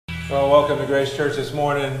Well, welcome to Grace Church this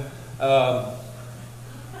morning. Isn't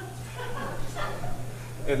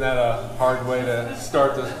that a hard way to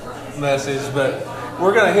start the message? But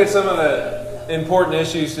we're going to hit some of the important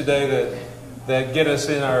issues today that get us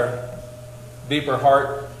in our deeper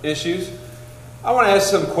heart issues. I want to ask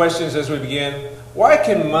some questions as we begin. Why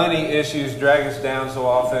can money issues drag us down so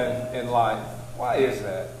often in life? Why is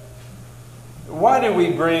that? Why do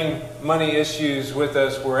we bring money issues with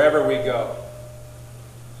us wherever we go?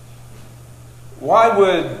 Why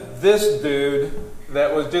would this dude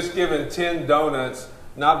that was just given 10 donuts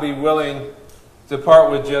not be willing to part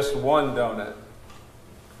with just one donut?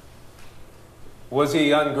 Was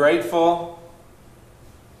he ungrateful?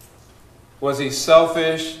 Was he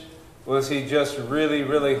selfish? Was he just really,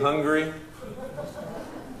 really hungry?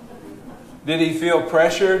 Did he feel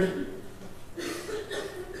pressured?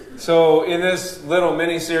 So in this little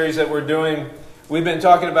mini-series that we're doing, we've been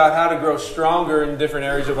talking about how to grow stronger in different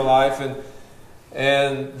areas of our life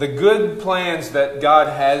and the good plans that God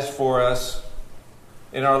has for us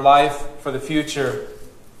in our life for the future.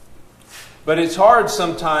 But it's hard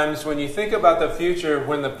sometimes when you think about the future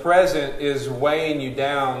when the present is weighing you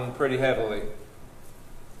down pretty heavily.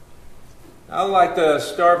 I'd like to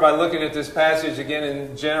start by looking at this passage again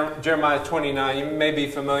in Jeremiah 29. You may be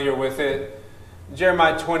familiar with it.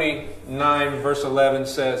 Jeremiah 29 verse 11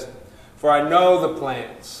 says, "For I know the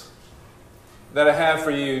plans that I have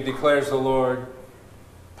for you, declares the Lord.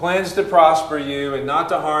 Plans to prosper you and not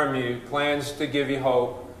to harm you. Plans to give you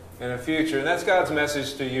hope and a future." And that's God's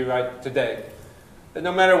message to you right today. That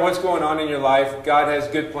no matter what's going on in your life, God has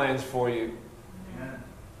good plans for you. Amen.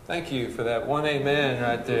 Thank you for that one amen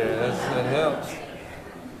right there. That helps.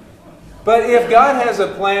 But if God has a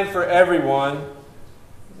plan for everyone,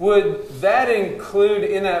 would that include,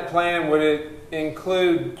 in that plan, would it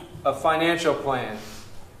include a financial plan?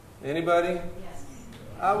 Anybody? Yes.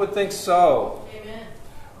 I would think so. Amen.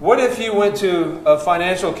 What if you went to a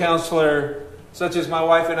financial counselor, such as my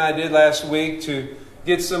wife and I did last week, to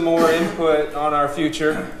get some more input on our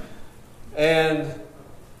future, and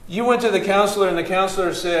you went to the counselor and the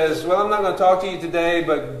counselor says, "Well, I'm not going to talk to you today,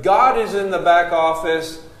 but God is in the back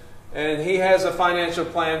office and He has a financial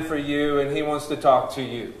plan for you and He wants to talk to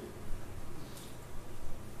you."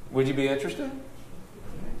 Would you be interested?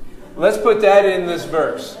 Let's put that in this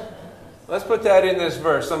verse. Let's put that in this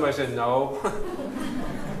verse. Somebody said no.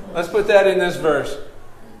 Let's put that in this verse.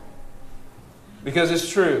 Because it's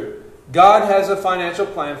true. God has a financial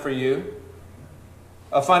plan for you.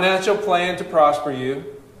 A financial plan to prosper you.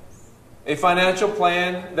 A financial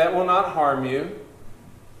plan that will not harm you.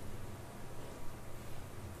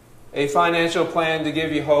 A financial plan to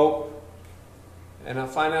give you hope. And a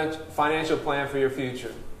financial plan for your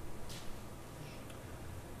future.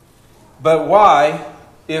 But why,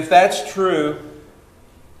 if that's true,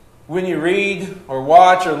 when you read or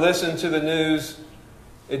watch or listen to the news,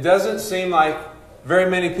 it doesn't seem like very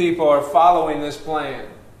many people are following this plan.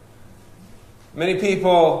 Many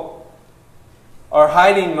people are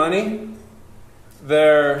hiding money.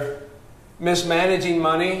 They're mismanaging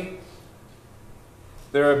money.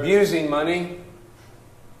 They're abusing money.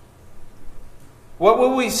 What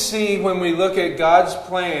will we see when we look at God's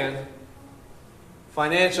plan,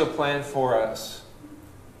 financial plan for us?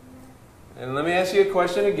 And let me ask you a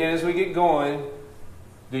question again as we get going.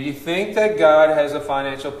 Do you think that God has a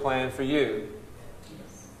financial plan for you?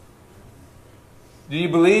 Do you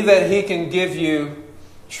believe that He can give you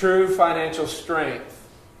true financial strength?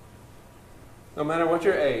 No matter what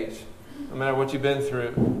your age, no matter what you've been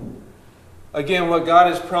through. Again, what God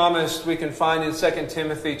has promised we can find in 2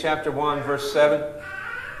 Timothy chapter 1, verse 7.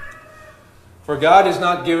 "For God has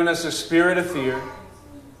not given us a spirit of fear,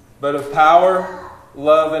 but of power,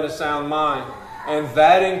 love, and a sound mind." And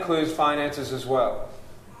that includes finances as well.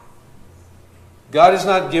 God has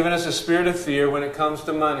not given us a spirit of fear when it comes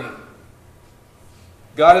to money.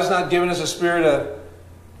 God has not given us a spirit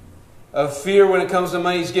of fear when it comes to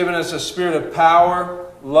money. He's given us a spirit of power,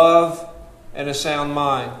 love, and a sound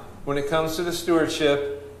mind when it comes to the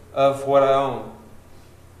stewardship of what I own.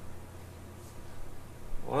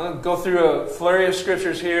 I want to go through a flurry of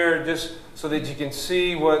scriptures here just so that you can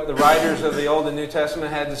see what the writers of the Old and New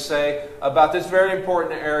Testament had to say about this very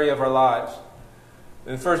important area of our lives.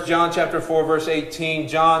 In 1 John chapter 4, verse 18,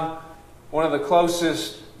 John, one of the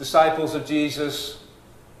closest disciples of Jesus,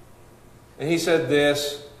 and he said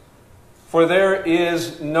this, "For there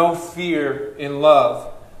is no fear in love,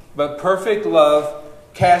 but perfect love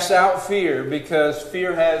casts out fear, because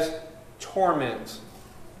fear has torment."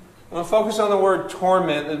 I want to focus on the word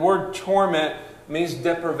torment. The word torment means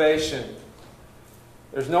deprivation.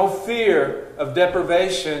 There's no fear of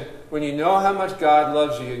deprivation when you know how much God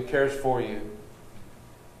loves you and cares for you.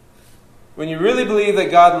 When you really believe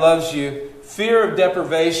that God loves you, fear of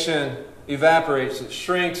deprivation evaporates. It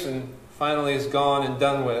shrinks and finally is gone and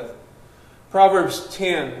done with. Proverbs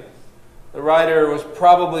 10. The writer was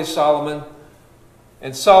probably Solomon.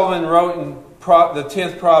 And Solomon wrote in the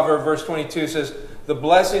 10th proverb, verse 22, says, "The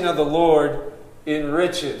blessing of the Lord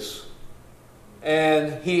enriches,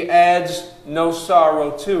 and He adds no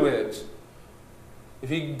sorrow to it." If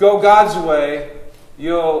you go God's way,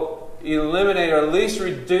 you'll eliminate or at least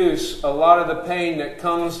reduce a lot of the pain that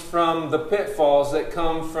comes from the pitfalls that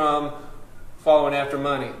come from following after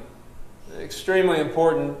money. Extremely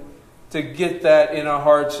important to get that in our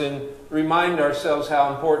hearts and remind ourselves how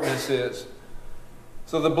important this is.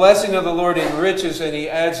 So the blessing of the Lord enriches and He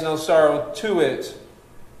adds no sorrow to it.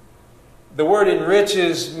 The word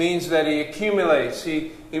enriches means that He accumulates.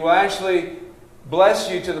 He will actually bless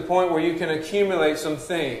you to the point where you can accumulate some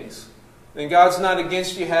things. And God's not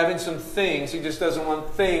against you having some things. He just doesn't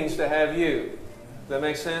want things to have you. Does that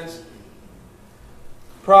make sense?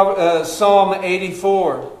 Psalm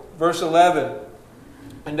 84, verse 11.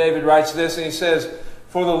 And David writes this, and he says,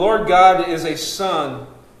 "For the Lord God is a sun."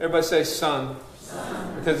 Everybody say sun.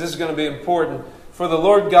 Sun. Because this is going to be important. "For the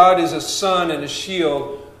Lord God is a sun and a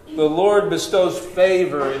shield. The Lord bestows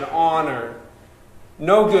favor and honor.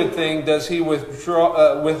 No good thing does He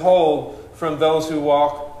withhold from those who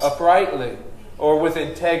walk uprightly," or with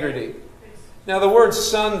integrity. Now the word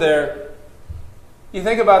sun there, you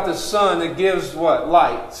think about the sun, it gives what?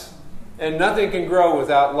 Light. And nothing can grow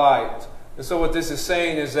without light. And so what this is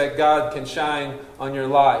saying is that God can shine on your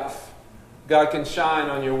life. God can shine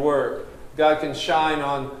on your work. God can shine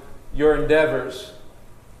on your endeavors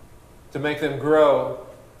to make them grow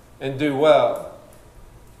and do well.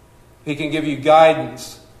 He can give you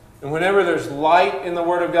guidance. And whenever there's light in the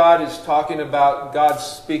Word of God, it's talking about God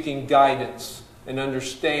speaking guidance and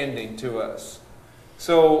understanding to us.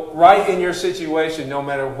 So right in your situation, no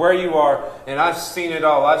matter where you are, and I've seen it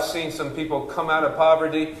all. I've seen some people come out of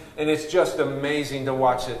poverty, and it's just amazing to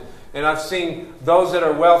watch it. And I've seen those that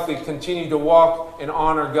are wealthy continue to walk and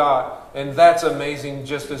honor God. And that's amazing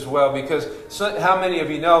just as well, because how many of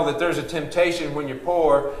you know that there's a temptation when you're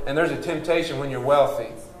poor and there's a temptation when you're wealthy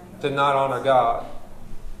to not honor God?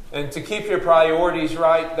 And to keep your priorities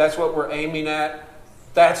right, that's what we're aiming at.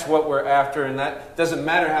 That's what we're after. And that doesn't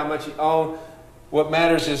matter how much you own. What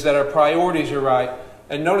matters is that our priorities are right.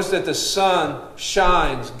 And notice that the sun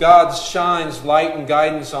shines. God shines light and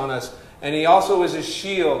guidance on us. And He also is a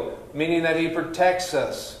shield, meaning that He protects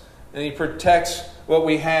us. And He protects what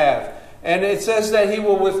we have. And it says that He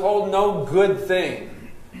will withhold no good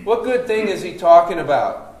thing. What good thing is He talking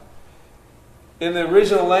about? In the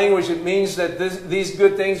original language, it means that these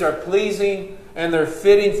good things are pleasing and they're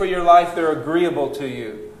fitting for your life. They're agreeable to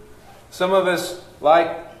you. Some of us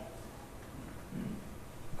like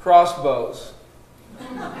crossbows.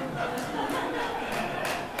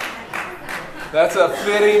 That's a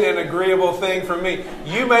fitting and agreeable thing for me.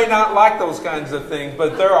 You may not like those kinds of things,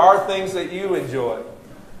 but there are things that you enjoy.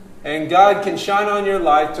 And God can shine on your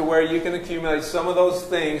life to where you can accumulate some of those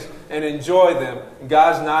things and enjoy them.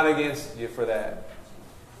 God's not against you for that.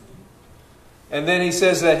 And then He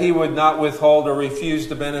says that He would not withhold or refuse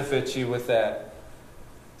to benefit you with that.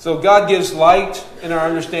 So God gives light in our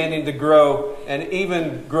understanding to grow and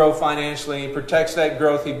even grow financially. He protects that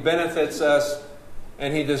growth. He benefits us.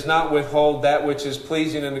 And He does not withhold that which is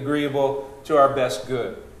pleasing and agreeable to our best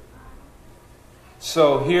good.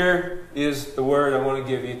 So here is the word I want to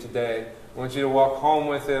give you today. I want you to walk home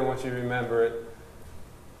with it. I want you to remember it.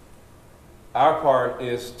 Our part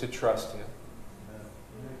is to trust Him.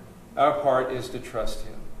 Our part is to trust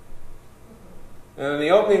Him. And in the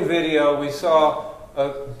opening video, we saw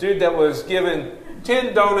a dude that was given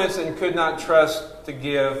 10 donuts and could not trust to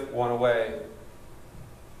give one away.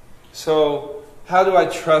 So, how do I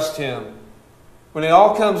trust Him? When it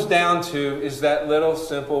all comes down to is that little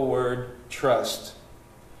simple word, trust.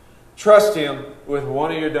 Trust Him with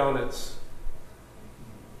one of your donuts.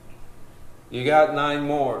 You got 9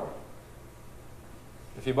 more.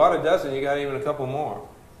 If you bought a dozen, you got even a couple more.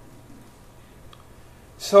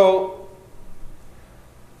 So,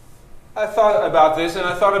 I thought about this, and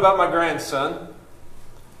I thought about my grandson.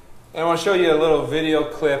 And I want to show you a little video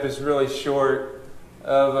clip. It's really short,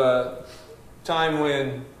 of a time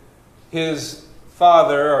when his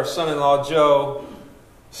father, our son-in-law Joe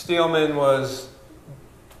Steelman, was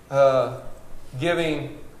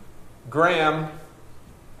giving Graham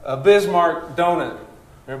a Bismarck donut.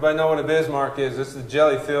 Everybody know what a Bismarck is? This is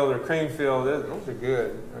jelly filled or cream filled. Those are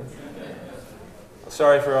good.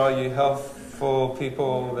 Sorry for all you health full of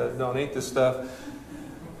people that don't eat this stuff.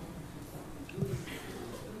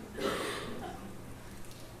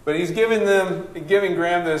 But he's giving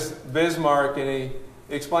Graham this Bismarck, and he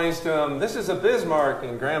explains to him, this is a Bismarck.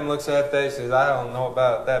 And Graham looks at that and says, I don't know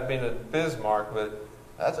about that being a Bismarck, but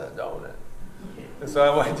that's a donut. And so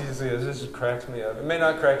I want you to see this. This just cracks me up. It may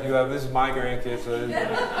not crack you up. This is my grandkids, so it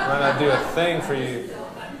might not do a thing for you.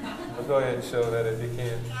 But go ahead and show that if you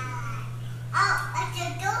can. Oh, it's a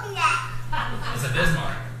donut. It's a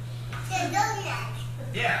Bismarck. It's a donut.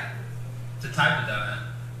 Yeah. It's a type of donut.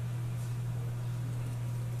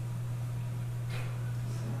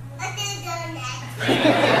 It's a donut. Right.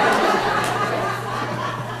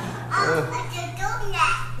 Oh, it's a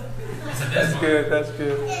donut. It's a Bismarck. That's good. That's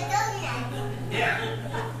good. It's a donut.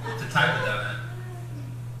 Yeah. It's a type of donut.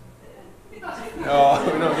 Oh,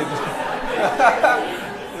 we don't get this.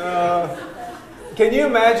 Can you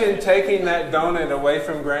imagine taking that donut away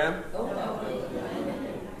from Graham?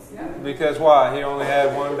 Because why? He only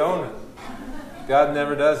had one donut. God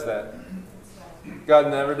never does that. God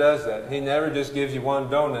never does that. He never just gives you one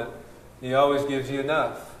donut. He always gives you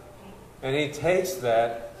enough. And he takes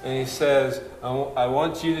that and he says, I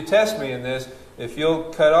want you to test me in this. If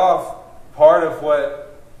you'll cut off part of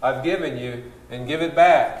what I've given you and give it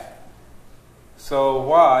back. So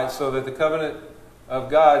why? So that the covenant of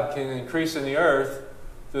God can increase in the earth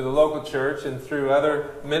through the local church and through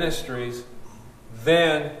other ministries.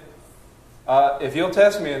 Then, if you'll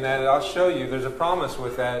test me in that, I'll show you. There's a promise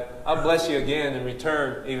with that. I'll bless you again in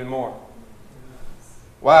return even more.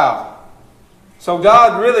 Wow. So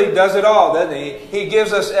God really does it all, doesn't He? He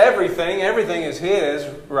gives us everything. Everything is His,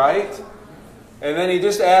 right? And then He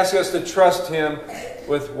just asks us to trust Him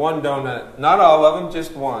with one donut. Not all of them,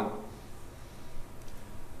 just one.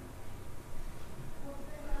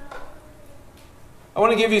 I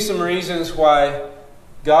want to give you some reasons why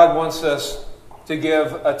God wants us to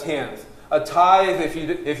give a tenth. A tithe,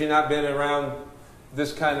 if you've not been around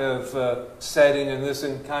this kind of setting and this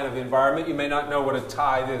kind of environment, you may not know what a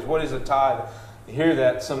tithe is. What is a tithe? You hear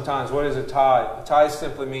that sometimes. What is a tithe? A tithe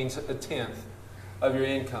simply means a tenth of your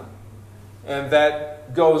income. And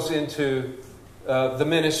that goes into the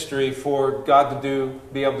ministry for God to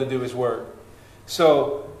be able to do His work.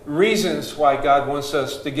 So, reasons why God wants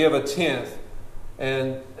us to give a tenth.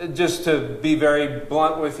 And just to be very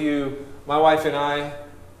blunt with you, my wife and I,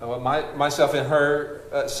 myself and her,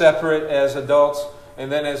 separate as adults,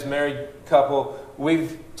 and then as married couple,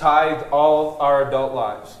 we've tithed all our adult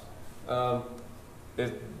lives.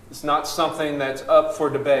 It's not something that's up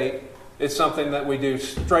for debate. It's something that we do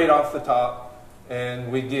straight off the top,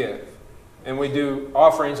 and we give. And we do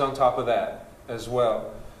offerings on top of that as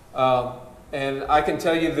well. And I can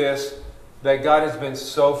tell you this, that God has been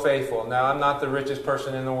so faithful. Now, I'm not the richest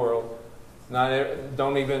person in the world.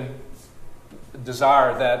 Don't even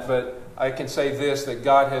desire that, but I can say this, that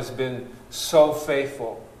God has been so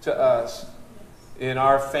faithful to us in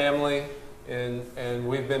our family, and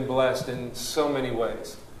we've been blessed in so many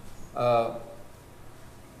ways.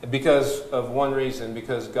 Because of one reason,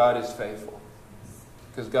 because God is faithful.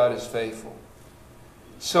 Because God is faithful.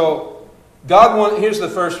 So, here's the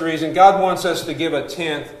first reason. God wants us to give a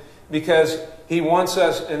tenth because He wants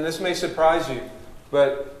us, and this may surprise you,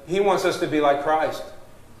 but He wants us to be like Christ.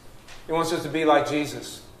 He wants us to be like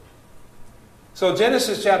Jesus. So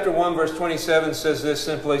Genesis chapter 1 verse 27 says this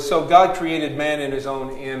simply, so God created man in His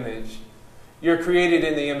own image. You're created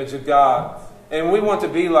in the image of God. And we want to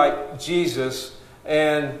be like Jesus.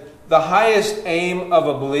 And the highest aim of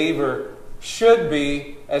a believer should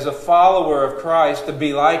be, as a follower of Christ, to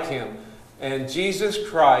be like Him. And Jesus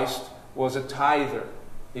Christ was a tither.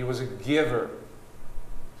 He was a giver.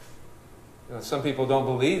 Some people don't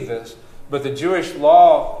believe this, but the Jewish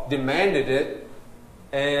law demanded it.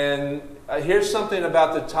 And here's something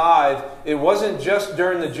about the tithe. It wasn't just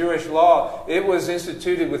during the Jewish law. It was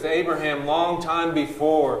instituted with Abraham long time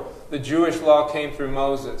before the Jewish law came through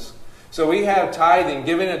Moses. So we have tithing,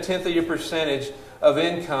 giving a tenth of your percentage of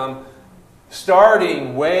income,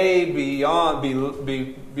 starting way beyond,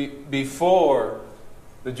 before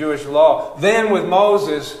the Jewish law. Then with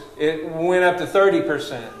Moses, it went up to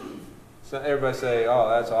 30%. So everybody say, oh,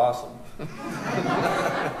 that's awesome.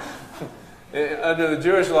 Under the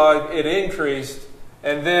Jewish law, it increased.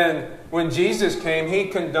 And then when Jesus came, He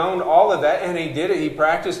condoned all of that, and He did it. He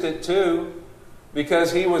practiced it too,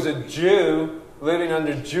 because He was a Jew living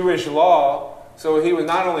under Jewish law. So He was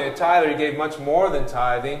not only a tither, He gave much more than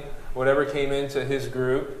tithing. Whatever came into His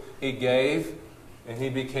group, He gave, and He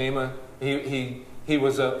became He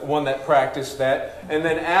was one that practiced that. And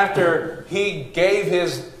then after He gave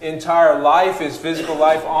His entire life, His physical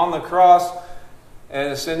life on the cross,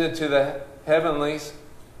 and ascended to the heavenlies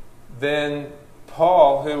than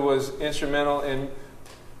Paul, who was instrumental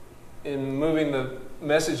in moving the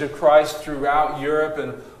message of Christ throughout Europe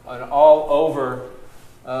and all over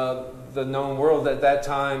the known world at that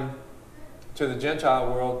time to the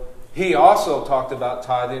Gentile world. He also talked about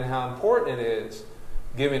tithing and how important it is,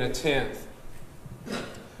 giving a tenth.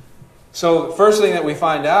 So the first thing that we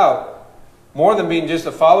find out, more than being just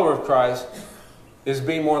a follower of Christ, is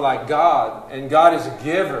being more like God. And God is a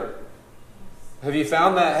giver. Have you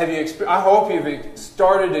found that? I hope you've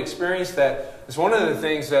started to experience that. It's one of the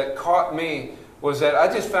things that caught me was that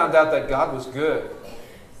I just found out that God was good.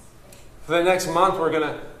 For the next month,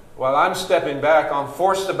 while I'm stepping back on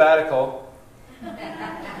forced sabbatical.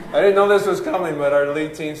 I didn't know this was coming, but our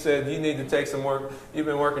lead team said, you need to take some work. You've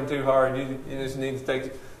been working too hard. You just need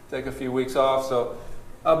to take a few weeks off. So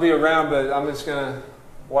I'll be around, but I'm just going to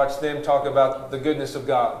watch them talk about the goodness of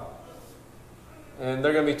God. And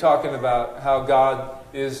they're going to be talking about how God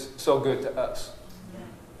is so good to us.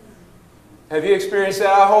 Have you experienced that?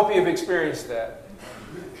 I hope you've experienced that.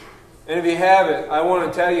 And if you haven't, I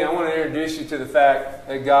want to introduce you to the fact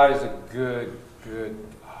that God is a good God.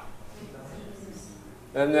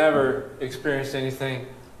 I've never experienced anything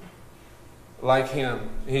like Him.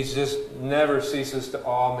 He's just never ceases to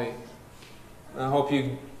awe me. And I hope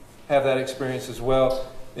you have that experience as well.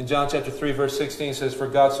 In John chapter 3, verse 16 says, "For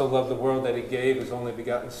God so loved the world that He gave His only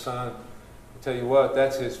begotten Son." I'll tell you what,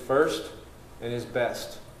 that's His first and His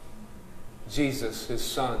best. Jesus, His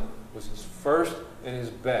Son, was His first and His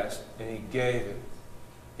best, and He gave it.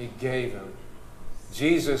 He gave Him.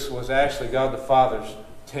 Jesus was actually God the Father's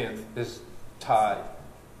tenth, His tithe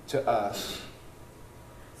to us.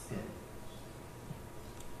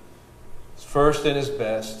 His first and His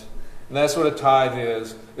best. And that's what a tithe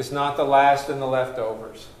is. It's not the last and the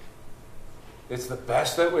leftovers. It's the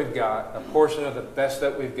best that we've got, a portion of the best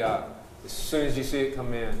that we've got. As soon as you see it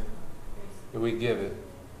come in, we give it.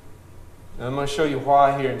 And I'm going to show you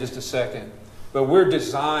why here in just a second. But we're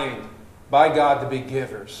designed by God to be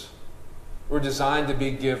givers. We're designed to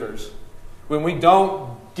be givers. When we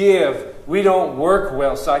don't give, we don't work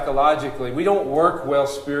well psychologically. We don't work well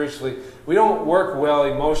spiritually. We don't work well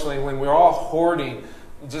emotionally when we're all hoarding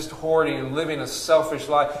and living a selfish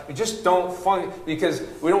life. We just don't because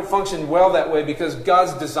we don't function well that way because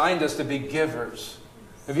God's designed us to be givers.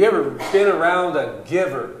 Have you ever been around a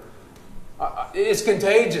giver? It's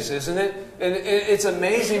contagious, isn't it? And it's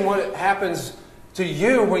amazing what happens to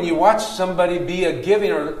you when you watch somebody be a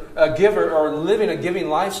giver or living a giving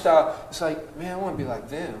lifestyle. It's like, man, I want to be like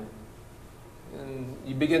them. And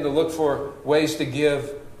you begin to look for ways to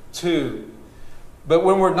give too. But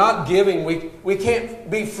when we're not giving, we can't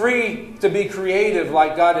be free to be creative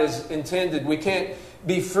like God has intended. We can't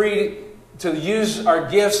be free to use our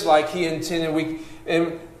gifts like He intended.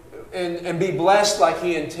 And be blessed like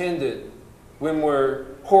He intended when we're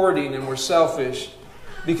hoarding and we're selfish.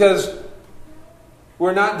 Because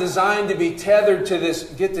we're not designed to be tethered to this.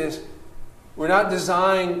 Get this. We're not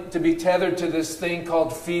designed to be tethered to this thing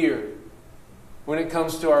called fear when it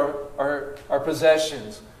comes to our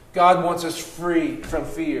possessions. God wants us free from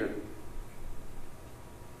fear.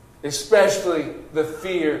 Especially the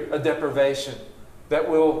fear of deprivation. That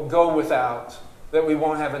we'll go without. That we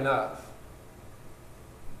won't have enough.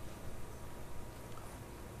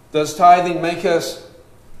 Does tithing make us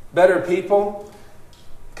better people?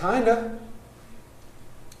 Kinda.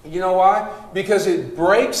 You know why? Because it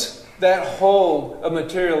breaks that hold of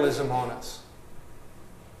materialism on us.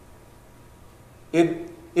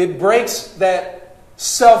 It breaks that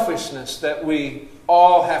selfishness that we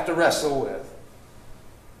all have to wrestle with.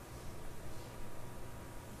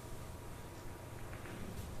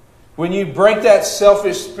 When you break that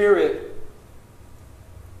selfish spirit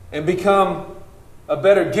and become a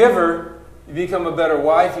better giver, you become a better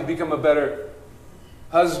wife, you become a better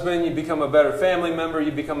husband, you become a better family member,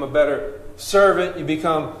 you become a better servant, you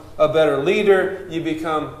become a better leader, you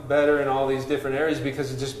become better in all these different areas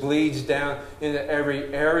because it just bleeds down into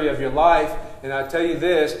every area of your life. And I tell you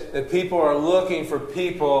this, that people are looking for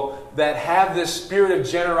people that have this spirit of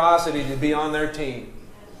generosity to be on their team.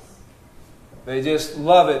 They just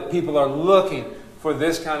love it. People are looking for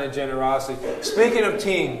this kind of generosity. Speaking of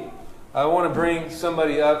team, I want to bring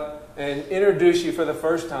somebody up and introduce you for the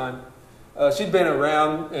first time. She's been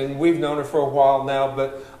around and we've known her for a while now,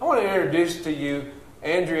 but I want to introduce to you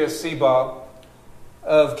Andrea Seabaugh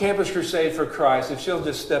of Campus Crusade for Christ, if she'll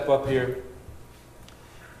just step up here.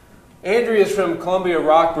 Andrea is from Columbia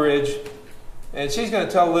Rockbridge, and she's going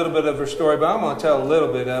to tell a little bit of her story, but I'm going to tell a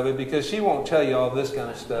little bit of it because she won't tell you all this kind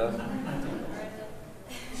of stuff.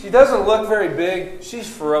 She doesn't look very big. She's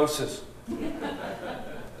ferocious.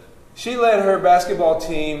 She led her basketball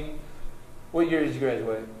team. What year did you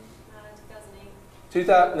graduate? 2008.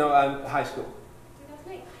 2000? No, high school.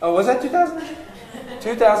 2008. Oh, was that 2008?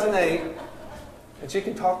 2008. And she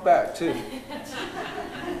can talk back, too.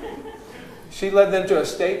 She led them to a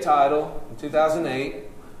state title in 2008.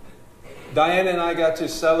 Diana and I got to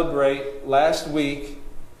celebrate last week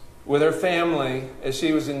with her family as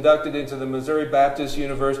she was inducted into the Missouri Baptist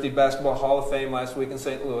University Basketball Hall of Fame last week in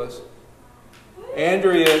St. Louis.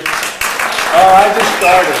 Andrea, I just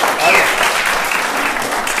started.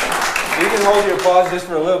 You can hold your applause just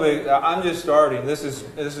for a little bit. I'm just starting. This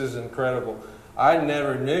is incredible. I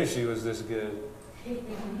never knew she was this good.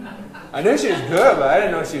 I knew she was good, but I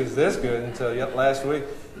didn't know she was this good until last week.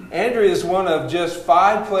 Andrea is one of just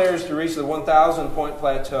 5 players to reach the 1,000-point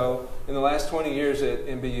plateau in the last 20 years at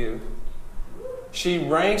MBU. She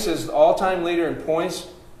ranks as the all-time leader in points,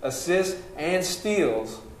 assists, and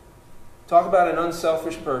steals. Talk about an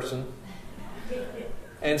unselfish person.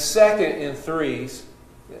 And second in threes.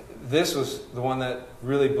 This was the one that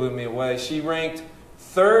really blew me away. She ranked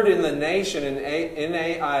 3rd in the nation in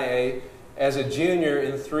NAIA as a junior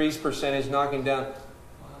in threes percentage, knocking down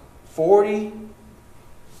 40,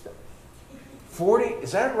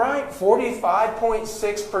 is that right?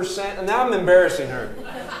 45.6%. And now I'm embarrassing her.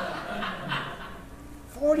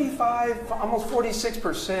 45, almost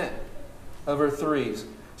 46% of her threes.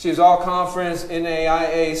 She was all-conference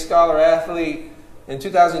NAIA scholar athlete. In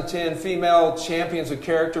 2010, female Champions of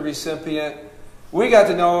Character recipient. We got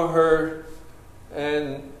to know her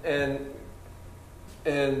and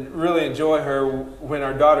really enjoy her when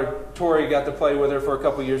our daughter Tori got to play with her for a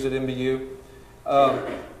couple years at MBU.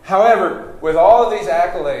 However, with all of these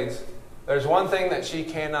accolades, there's one thing that she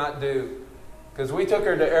cannot do. Because we took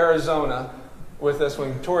her to Arizona with us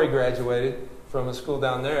when Tori graduated from a school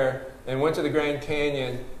down there and went to the Grand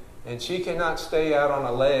Canyon, and she cannot stay out on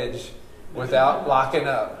a ledge without locking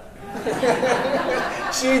up.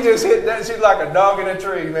 She just hit that. She's like a dog in a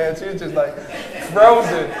tree, man. She was just like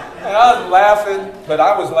frozen. And I was laughing, but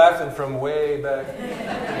I was laughing from way back.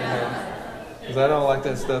 Because I don't like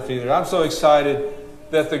that stuff either. I'm so excited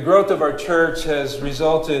that the growth of our church has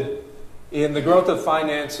resulted in the growth of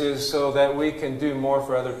finances so that we can do more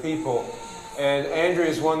for other people. And Andrea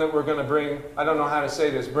is one that we're going to bring, I don't know how to say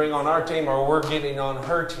this, bring on our team, or we're getting on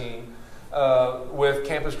her team with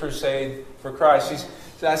Campus Crusade for Christ.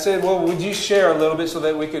 I said, well, would you share a little bit so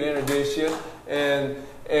that we could introduce you?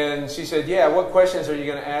 And she said, yeah, what questions are you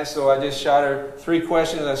going to ask? So I just shot her 3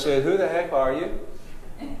 questions. I said, who the heck are you?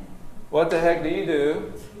 What the heck do you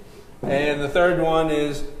do? And the third one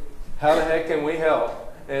is, how the heck can we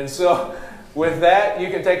help? And so with that, you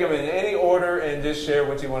can take them in any order and just share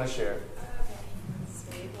what you want to share.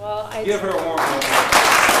 Sweet. Well, Give her a warm welcome.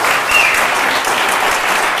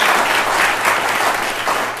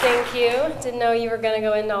 Thank you. Didn't know you were going to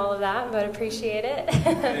go into all of that, but appreciate it.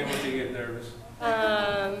 And when you get nervous.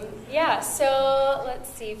 Yeah, so let's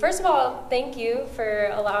see. First of all, thank you for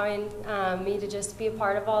allowing me to just be a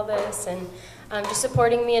part of all this and just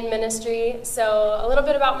supporting me in ministry. So a little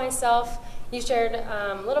bit about myself. You shared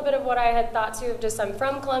a little bit of what I had thought too. I'm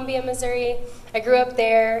from Columbia, Missouri. I grew up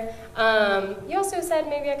there. You also said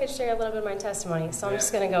maybe I could share a little bit of my testimony, so I'm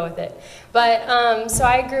just going to go with it. But so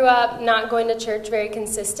I grew up not going to church very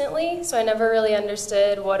consistently, so I never really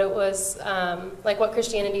understood what it was, like what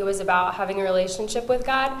Christianity was about, having a relationship with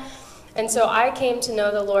God. And so I came to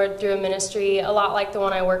know the Lord through a ministry a lot like the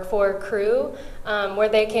one I work for, Cru, where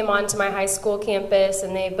they came onto my high school campus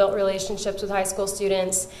and they built relationships with high school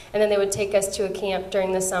students, and then they would take us to a camp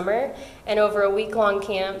during the summer. And over a week-long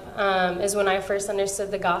camp is when I first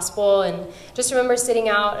understood the gospel, and just remember sitting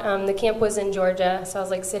out. The camp was in Georgia, so I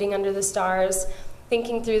was like sitting under the stars,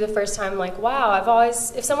 thinking through the first time, like, wow,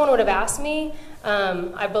 if someone would have asked me,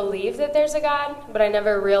 I believe that there's a God, but I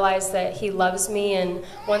never realized that He loves me and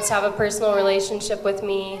wants to have a personal relationship with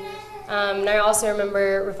me. And I also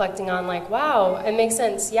remember reflecting on, like, wow, it makes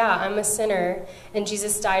sense. Yeah, I'm a sinner, and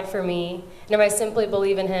Jesus died for me. And if I simply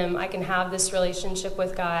believe in Him, I can have this relationship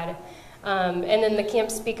with God. And then the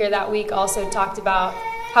camp speaker that week also talked about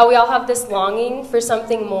how we all have this longing for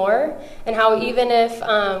something more, and how even if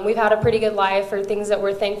we've had a pretty good life or things that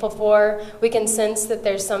we're thankful for, we can sense that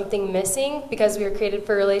there's something missing because we were created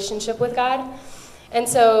for a relationship with God. And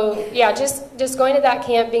so, yeah, just going to that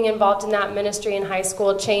camp, being involved in that ministry in high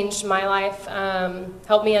school changed my life,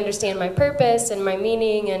 helped me understand my purpose and my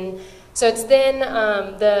meaning. And so it's then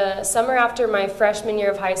the summer after my freshman year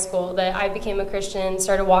of high school that I became a Christian,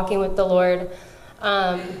 started walking with the Lord.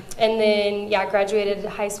 And then, graduated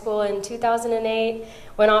high school in 2008,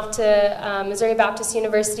 went off to Missouri Baptist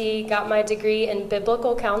University, got my degree in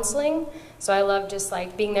biblical counseling. So I love just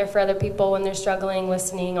like being there for other people when they're struggling,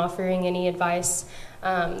 listening, offering any advice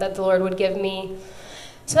that the Lord would give me.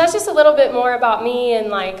 So that's just a little bit more about me and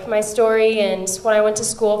like my story and what I went to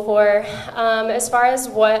school for. As far as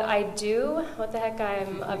what I do, what the heck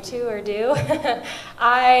I'm up to or do,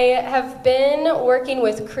 I have been working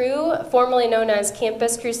with Cru, formerly known as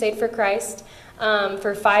Campus Crusade for Christ,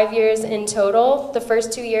 for 5 years in total. The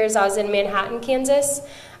first 2 years I was in Manhattan, Kansas,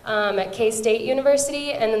 at K-State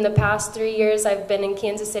University, and then the past 3 years I've been in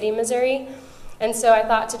Kansas City, Missouri. And so I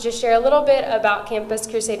thought to just share a little bit about Campus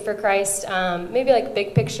Crusade for Christ, maybe like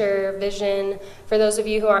big picture vision for those of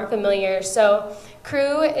you who aren't familiar. So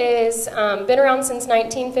Cru is been around since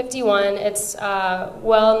 1951. It's a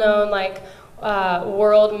well-known like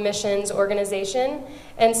world missions organization.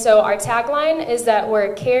 And so our tagline is that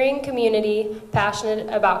we're a caring community passionate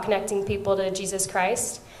about connecting people to Jesus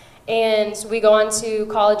Christ. And we go on to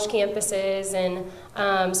college campuses, and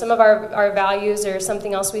some of our values or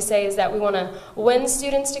something else we say is that we want to win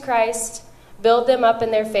students to Christ, build them up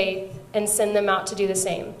in their faith, and send them out to do the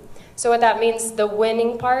same. So what that means, the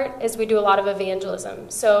winning part, is we do a lot of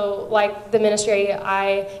evangelism. So like the ministry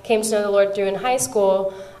I came to know the Lord through in high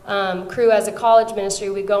school, Cru as a college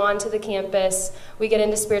ministry, we go onto the campus, we get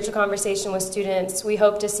into spiritual conversation with students, we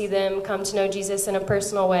hope to see them come to know Jesus in a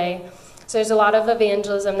personal way. So there's a lot of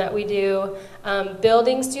evangelism that we do.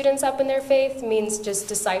 Building students up in their faith means just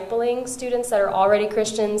discipling students that are already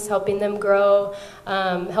Christians, helping them grow,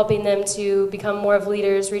 helping them to become more of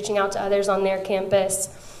leaders, reaching out to others on their campus.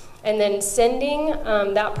 And then sending,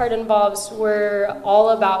 that part involves, we're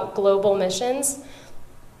all about global missions.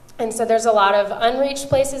 And so there's a lot of unreached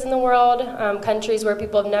places in the world, countries where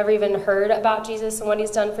people have never even heard about Jesus and what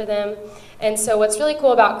he's done for them. And so what's really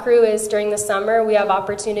cool about Cru is during the summer, we have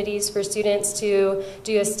opportunities for students to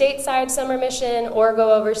do a stateside summer mission or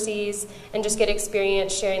go overseas and just get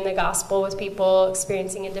experience sharing the gospel with people,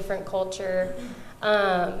 experiencing a different culture.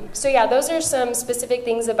 So those are some specific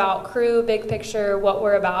things about Cru, big picture, what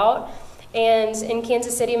we're about. And in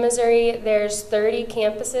Kansas City, Missouri, there's 30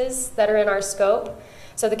 campuses that are in our scope.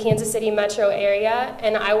 So the Kansas City metro area,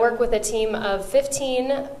 and I work with a team of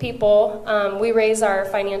 15 people. We raise our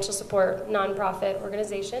financial support nonprofit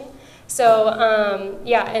organization. So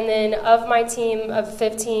and then of my team of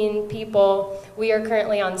 15 people, we are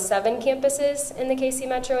currently on 7 campuses in the KC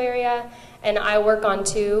metro area, and I work on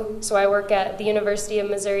 2. So I work at the University of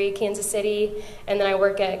Missouri, Kansas City, and then I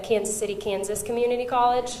work at Kansas City, Kansas Community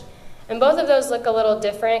College. And both of those look a little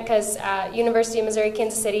different because at University of Missouri,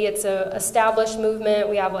 Kansas City, it's an established movement.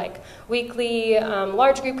 We have like weekly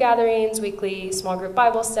large group gatherings, weekly small group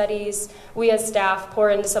Bible studies. We as staff pour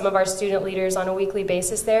into some of our student leaders on a weekly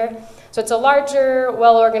basis there. So it's a larger,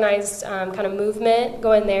 well-organized kind of movement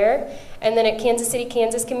going there. And then at Kansas City,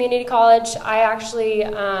 Kansas Community College, I actually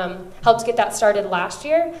helped get that started last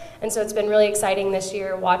year. And so it's been really exciting this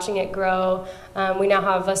year watching it grow. We now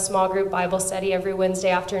have a small group Bible study every Wednesday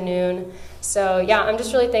afternoon. So I'm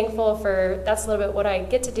just really thankful that's a little bit what I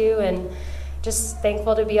get to do, and just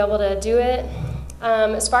thankful to be able to do it.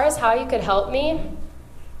 As far as how you could help me,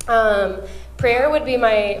 prayer would be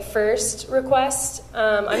my first request.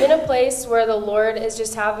 I'm in a place where the Lord is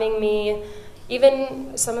just having me,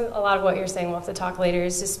 even a lot of what you're saying, we'll have to talk later,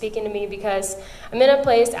 is just speaking to me because I'm in a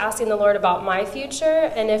place asking the Lord about my future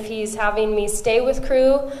and if he's having me stay with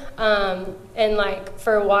Cru and like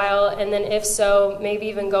for a while, and then if so, maybe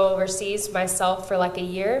even go overseas myself for like a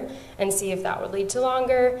year and see if that would lead to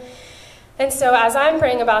longer. And so as I'm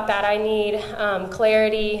praying about that, I need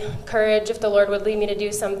clarity, courage, if the Lord would lead me to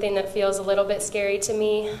do something that feels a little bit scary to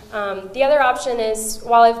me. The other option is,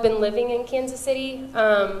 while I've been living in Kansas City,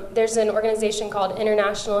 there's an organization called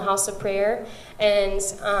International House of Prayer. And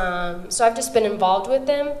so I've just been involved with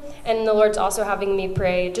them. And the Lord's also having me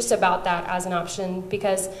pray just about that as an option,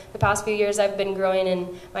 because the past few years I've been growing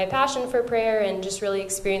in my passion for prayer and just really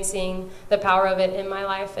experiencing the power of it in my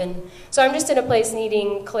life. And so I'm just in a place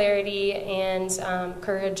needing clarity and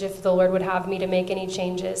courage if the Lord would have me to make any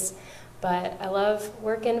changes. But I love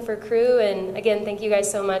working for Cru, and again, thank you guys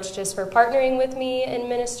so much just for partnering with me in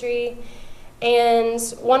ministry. And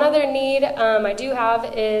one other need I do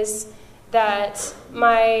have is that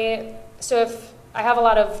so if I have a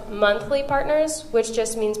lot of monthly partners, which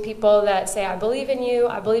just means people that say, I believe in you,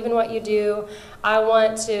 I believe in what you do, I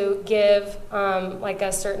want to give like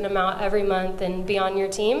a certain amount every month and be on your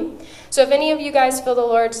team. So if any of you guys feel the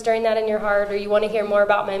Lord stirring that in your heart, or you want to hear more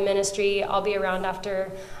about my ministry, I'll be around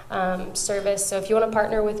after service. So if you want to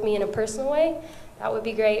partner with me in a personal way, that would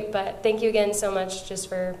be great. But thank you again so much just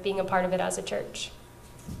for being a part of it as a church.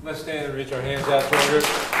 Let's stand and reach our hands out to our group.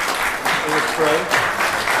 Let's pray.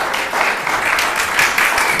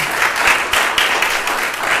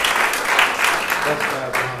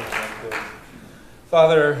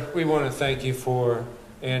 Father, we want to thank you for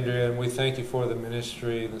Andrea, and we thank you for the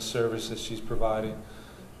ministry and the service that she's providing.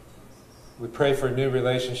 We pray for new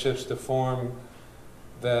relationships to form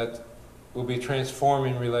that will be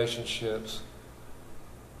transforming relationships,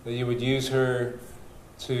 that you would use her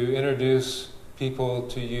to introduce people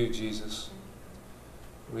to you, Jesus.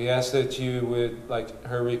 We ask that you would, like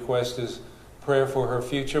her request is prayer for her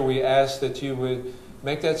future, we ask that you would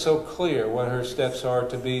make that so clear what her steps are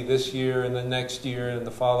to be this year and the next year and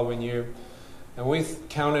the following year. And we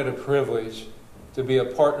count it a privilege to be a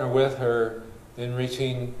partner with her in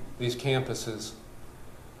reaching these campuses.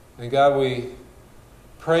 And God, we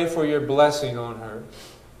pray for your blessing on her,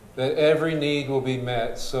 that every need will be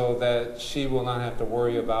met so that she will not have to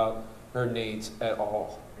worry about her needs at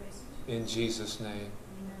all. In Jesus' name.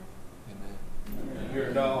 Amen. Hear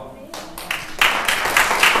it all.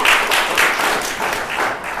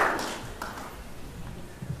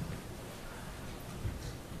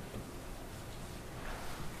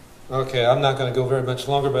 Okay, I'm not going to go very much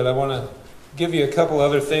longer, but I want to give you a couple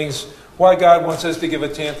other things why God wants us to give a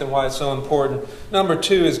tenth and why it's so important. Number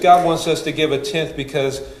 2 is God wants us to give a tenth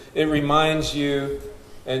because it reminds you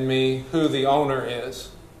and me who the owner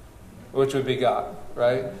is, which would be God,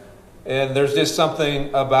 right? And there's just something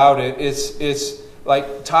about it. It's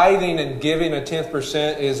like tithing and giving a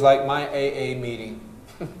 10% is like my AA meeting.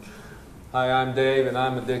 Hi, I'm Dave, and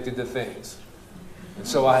I'm addicted to things. And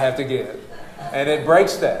so I have to give. And it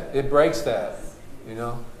breaks that. It breaks that, you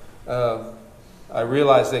know. I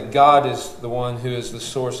realize that God is the one who is the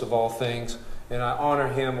source of all things, and I honor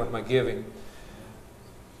Him with my giving.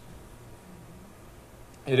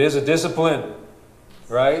 It is a discipline,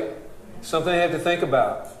 right? Something you have to think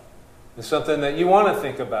about. It's something that you want to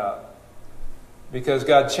think about because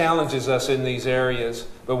God challenges us in these areas.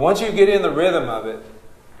 But once you get in the rhythm of it,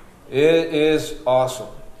 it is awesome.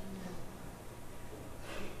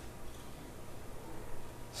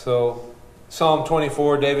 So, Psalm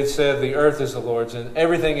 24, David said, the earth is the Lord's and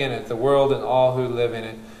everything in it, the world and all who live in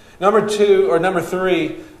it. Number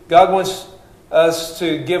 3, God wants us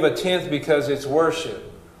to give a tenth because it's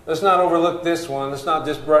worship. Let's not overlook this one. Let's not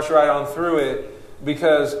just brush right on through it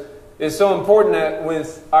because it's so important that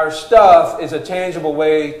with our stuff is a tangible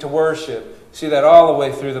way to worship. See that all the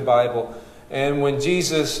way through the Bible. And when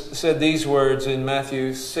Jesus said these words in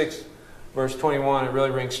Matthew 6, verse 21, it really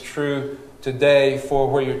rings true today, for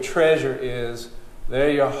where your treasure is, there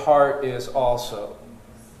your heart is also.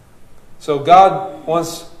 So God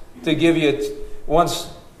wants to give wants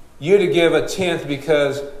you to give a tenth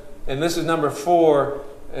because, and this is number 4,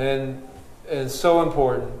 and it's so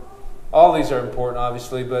important. All these are important,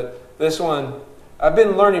 obviously, but this one, I've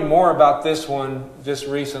been learning more about this one just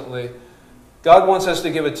recently. God wants us to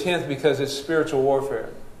give a tenth because it's spiritual warfare.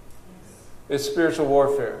 It's spiritual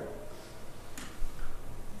warfare.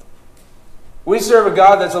 We serve a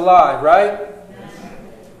God that's alive, right?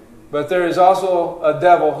 But there is also a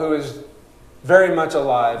devil who is very much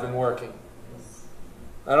alive and working.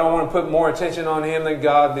 I don't want to put more attention on him than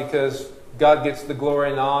God because God gets the glory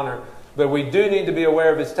and the honor. But we do need to be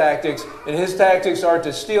aware of his tactics. And his tactics are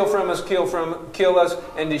to steal from us, kill us,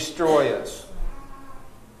 and destroy us.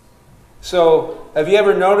 So, have you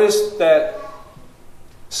ever noticed that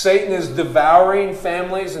Satan is devouring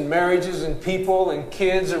families and marriages and people and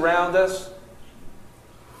kids around us?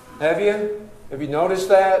 Have you? Have you noticed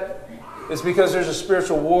that? It's because there's a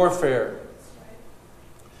spiritual warfare.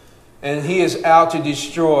 And he is out to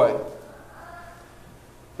destroy.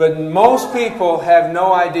 But most people have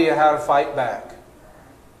no idea how to fight back.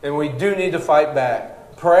 And we do need to fight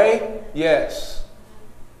back. Pray? Yes.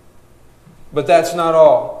 But that's not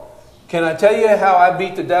all. Can I tell you how I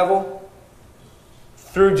beat the devil?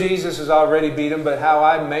 Through Jesus has already beat him, but how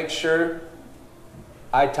I make sure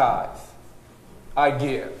I tithe. I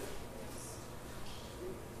give.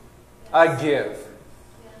 I give.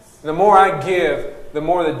 The more I give, the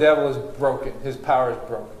more the devil is broken. His power is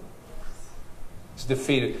broken. It's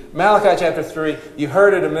defeated. Malachi chapter 3, you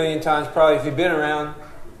heard it a million times probably if you've been around.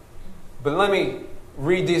 But let me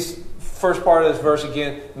read this first part of this verse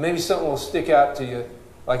again. Maybe something will stick out to you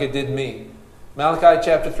like it did me. Malachi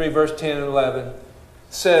chapter 3, verse 10 and 11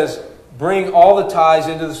 says, bring all the tithes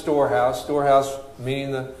into the storehouse. Storehouse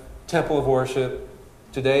meaning the temple of worship.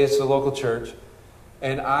 Today it's the local church.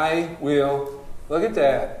 And I will, look at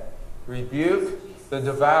that, rebuke the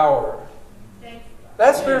devourer.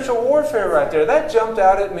 That's spiritual warfare right there. That jumped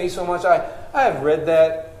out at me so much. I have read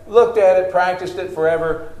that, looked at it, practiced it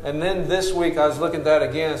forever, and then this week I was looking at that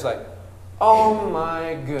again. It's like, oh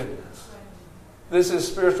my goodness. This is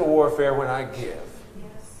spiritual warfare when I give.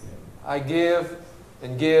 I give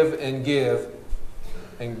and give and give,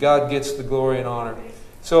 and God gets the glory and honor.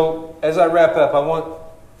 So as I wrap up, I want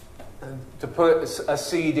to put a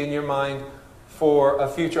seed in your mind for a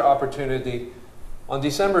future opportunity. On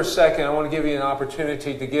December 2nd, I want to give you an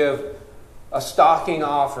opportunity to give a stocking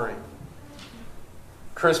offering.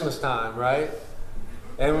 Christmas time, right?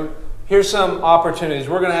 And here's some opportunities.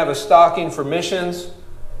 We're going to have a stocking for missions.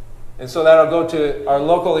 And so that'll go to our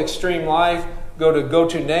local Extreme Life, go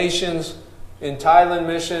to Nations in Thailand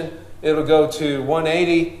mission. It'll go to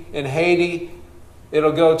 180 in Haiti.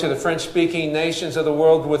 It'll go to the French-speaking nations of the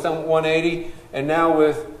world with 180. And now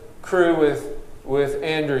with Crew with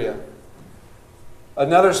Andrea.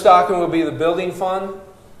 Another stocking will be the building fund.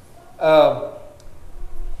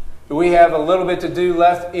 We have a little bit to do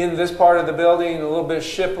left in this part of the building, a little bit of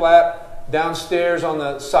shiplap downstairs on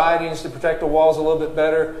the sidings to protect the walls a little bit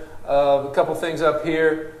better. A couple things up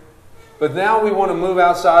here. But now we want to move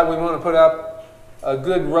outside. We want to put up a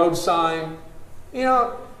good road sign. You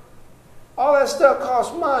know, all that stuff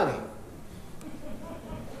costs money.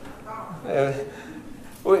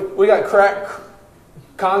 We got cracked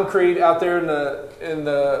concrete out there in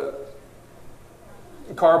the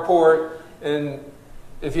carport, and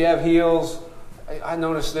if you have heels, I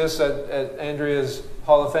noticed this at Andrea's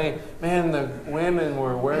Hall of Fame. Man, the women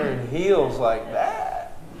were wearing heels like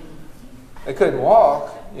that. They couldn't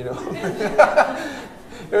walk, you know.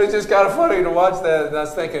 It was just kind of funny to watch that. And I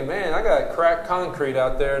was thinking, man, I got cracked concrete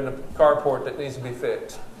out there in the carport that needs to be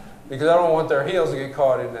fixed. Because I don't want their heels to get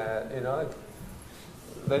caught in that, you know.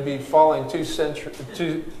 They'd be falling two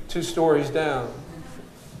stories down.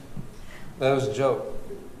 That was a joke.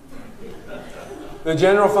 The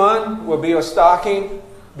general fund will be a stocking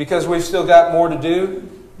because we've still got more to do.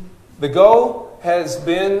 The goal has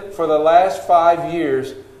been for the last 5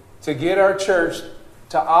 years to get our church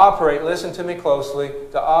to operate, listen to me closely,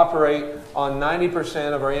 to operate on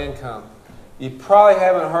 90% of our income. You probably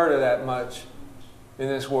haven't heard of that much in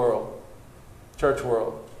this world, church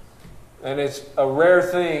world. And it's a rare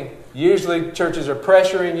thing. Usually churches are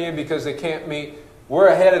pressuring you because they can't meet. We're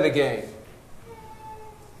ahead of the game.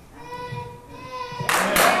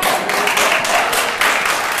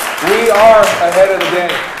 We are ahead of the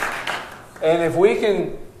game. And if we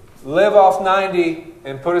can live off 90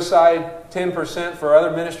 and put aside 10% for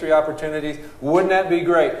other ministry opportunities, wouldn't that be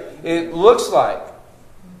great? It looks like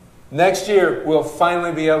next year we'll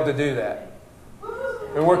finally be able to do that.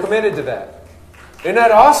 And we're committed to that. Isn't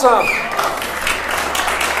that awesome?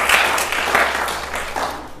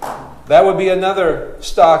 That would be another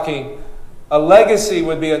stocking. A legacy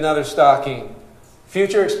would be another stocking.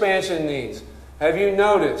 Future expansion needs. Have you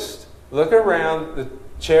noticed? Look around. The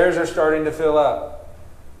chairs are starting to fill up.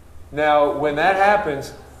 Now, when that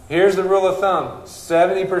happens, here's the rule of thumb.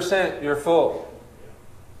 70% you're full.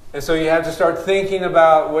 And so you have to start thinking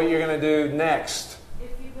about what you're going to do next. If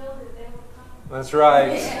you build it, they will come. That's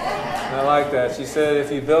right. I like that. She said,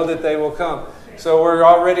 if you build it, they will come. So we're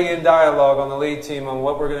already in dialogue on the lead team on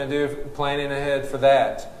what we're going to do, planning ahead for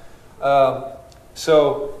that.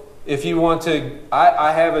 So if you want to,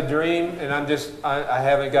 I have a dream, and I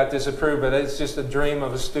haven't got this approved, but it's just a dream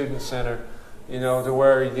of a student center, you know, to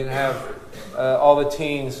where you can have all the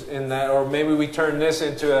teens in that, or maybe we turn this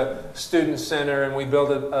into a student center and we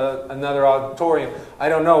build another auditorium. I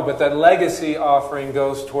don't know, but that legacy offering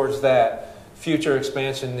goes towards that, future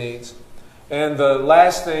expansion needs. And the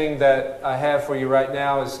last thing that I have for you right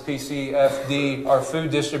now is PCFD, our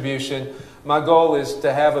food distribution. My goal is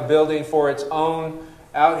to have a building for its own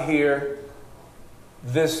out here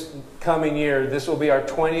this coming year. This will be our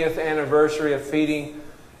 20th anniversary of feeding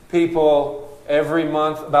people every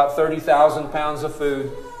month, about 30,000 pounds of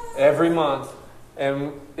food every month.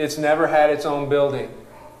 And it's never had its own building.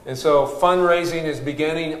 And so fundraising is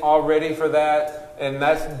beginning already for that. And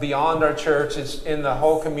that's beyond our church. It's in the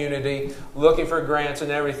whole community, looking for grants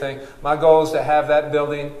and everything. My goal is to have that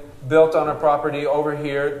building built on a property over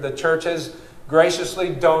here. The church has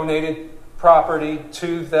graciously donated property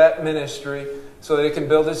to that ministry so that it can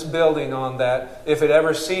build its building on that. If it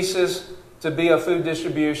ever ceases to be a food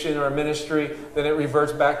distribution or a ministry, then it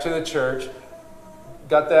reverts back to the church.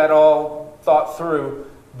 Got that all thought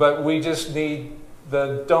through, but we just need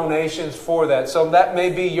the donations for that. So that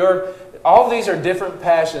may be all these are different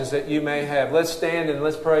passions that you may have. Let's stand and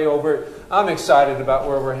let's pray over it. I'm excited about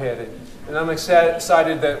where we're headed. And I'm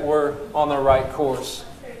excited that we're on the right course.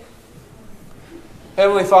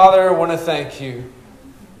 Heavenly Father, I want to thank you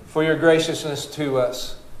for your graciousness to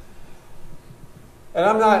us. And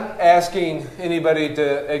I'm not asking anybody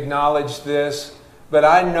to acknowledge this, but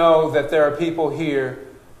I know that there are people here,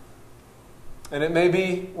 and it may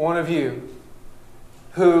be one of you,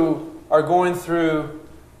 who are going through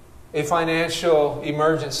a financial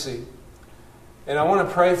emergency. And I want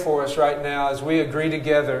to pray for us right now as we agree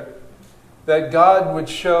together that God would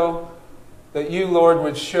show, that you, Lord,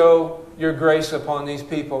 would show your grace upon these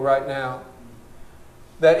people right now.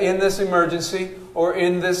 That in this emergency or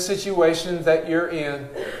in this situation that you're in,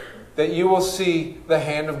 that you will see the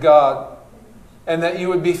hand of God and that you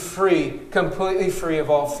would be free, completely free of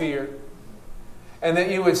all fear. And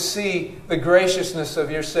that you would see the graciousness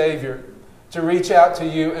of your Savior to reach out to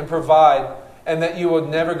you and provide, and that you would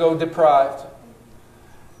never go deprived.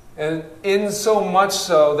 And in so much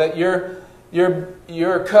so that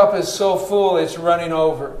your cup is so full it's running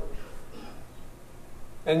over.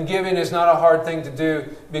 And giving is not a hard thing to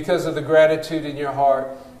do because of the gratitude in your heart.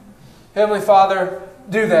 Heavenly Father,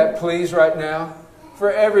 do that please right now.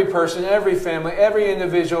 For every person, every family, every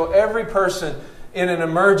individual, every person in an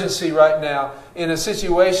emergency right now, in a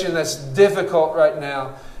situation that's difficult right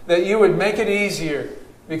now, that you would make it easier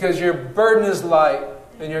because your burden is light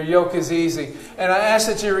and your yoke is easy. And I ask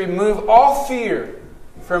that you remove all fear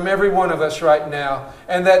from every one of us right now,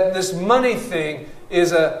 and that this money thing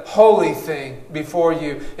is a holy thing before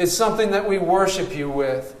you. It's something that we worship you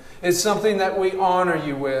with. It's something that we honor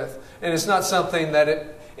you with. And it's not something that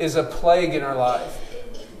it is a plague in our life.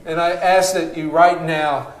 And I ask that you right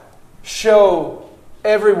now show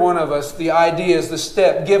every one of us the ideas, the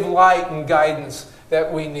step, give light and guidance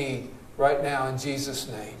that we need right now in Jesus'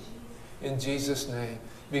 name. In Jesus' name.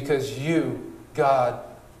 Because you, God,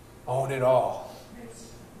 own it all.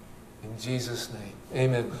 In Jesus' name.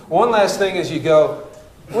 Amen. One last thing as you go.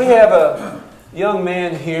 We have a young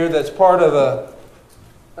man here that's part of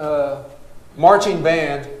a marching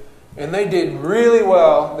band, and they did really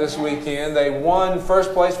well this weekend. They won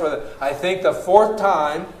first place for, I think, the fourth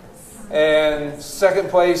time, and second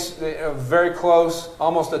place, very close,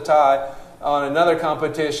 almost a tie, on another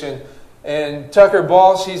competition. And Tucker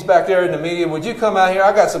Ball, she's back there in the media. Would you come out here?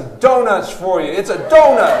 I got some donuts for you. It's a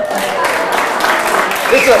donut.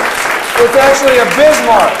 It's actually a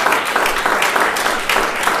Bismarck.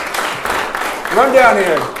 Run down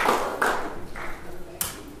here.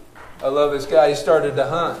 I love this guy. He started to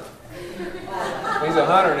hunt. He's a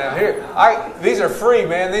hunter now. Here, these are free,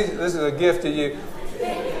 man. This is a gift to you.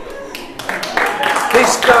 He's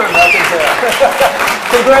stunned, I can tell.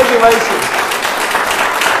 Congratulations.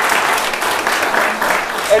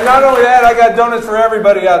 And not only that, I got donuts for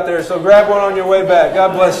everybody out there, so grab one on your way back.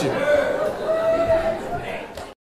 God bless you.